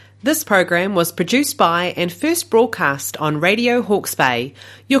This program was produced by and first broadcast on Radio Hawke's Bay,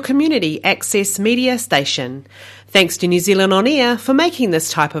 your community access media station. Thanks to New Zealand On Air for making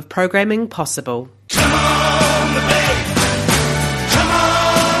this type of programming possible. Come on, the Bay! Come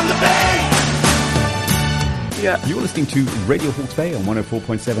on, the Bay! Yeah. You're listening to Radio Hawke's Bay on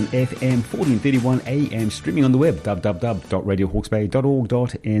 104.7 FM, 1431 AM, streaming on the web,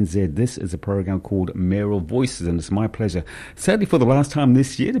 www.radiohawksbay.org.nz. This is a program called Mayoral Voices, and it's my pleasure, sadly for the last time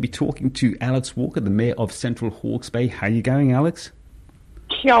this year, to be talking to Alex Walker, the Mayor of Central Hawke's Bay. How are you going, Alex?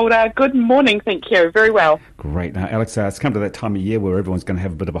 Kia ora. Good morning, thank you. Very well. Great. Now, Alex, it's come to that time of year where everyone's going to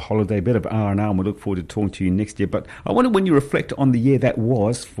have a bit of a holiday, a bit of R&R, and we look forward to talking to you next year. But I wonder, when you reflect on the year that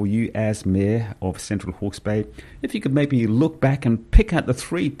was for you as Mayor of Central Hawke's Bay, if you could maybe look back and pick out the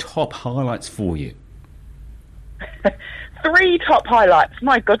three top highlights for you. Three top highlights.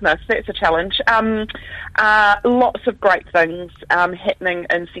 My goodness, that's a challenge. Lots of great things happening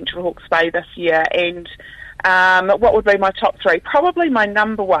in Central Hawke's Bay this year, and what would be my top three? Probably my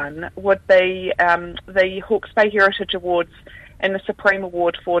number one would be the Hawke's Bay Heritage Awards and the Supreme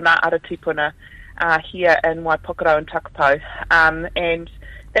Award for Ngā Ara Tipuna here in Waipokoro and Takapau. And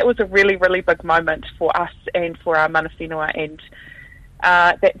that was a really, really big moment for us and for our mana whenua, and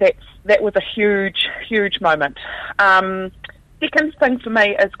that was a huge, huge moment. Second thing for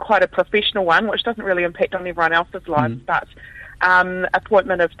me is quite a professional one, which doesn't really impact on everyone else's lives, but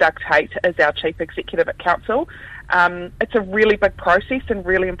appointment of Doug Tate as our Chief Executive at Council. It's a really big process and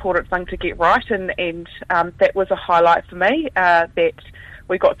really important thing to get right, and that was a highlight for me, that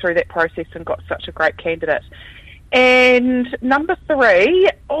we got through that process and got such a great candidate. And number three,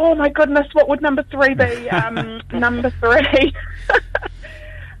 oh my goodness, what would number three be? Number three...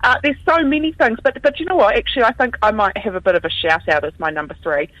 there's so many things, but you know what, actually I think I might have a bit of a shout out as my number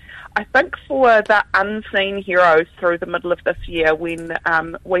three. I think for the unseen heroes through the middle of this year when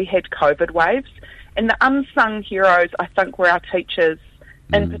we had COVID waves, and the unsung heroes I think were our teachers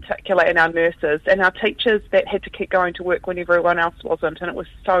in particular, and our nurses, and our teachers that had to keep going to work when everyone else wasn't, and it was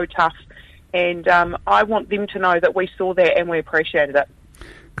so tough, and I want them to know that we saw that and we appreciated it.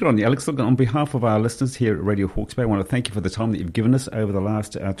 Good on you, Alex. Look, on behalf of our listeners here at Radio Hawke's Bay, I want to thank you for the time that you've given us over the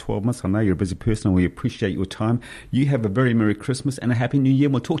last 12 months. I know you're a busy person and we appreciate your time. You have a very Merry Christmas and a Happy New Year.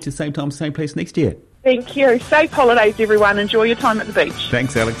 We'll talk to you same time, same place next year. Thank you. Safe holidays, everyone. Enjoy your time at the beach.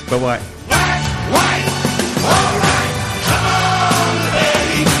 Thanks, Alex. Bye-bye. White, all right, come on,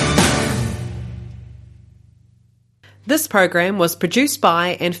 baby. This program was produced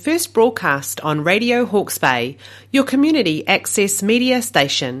by and first broadcast on Radio Hawke's Bay, your community access media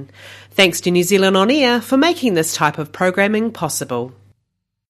station. Thanks to New Zealand On Air for making this type of programming possible.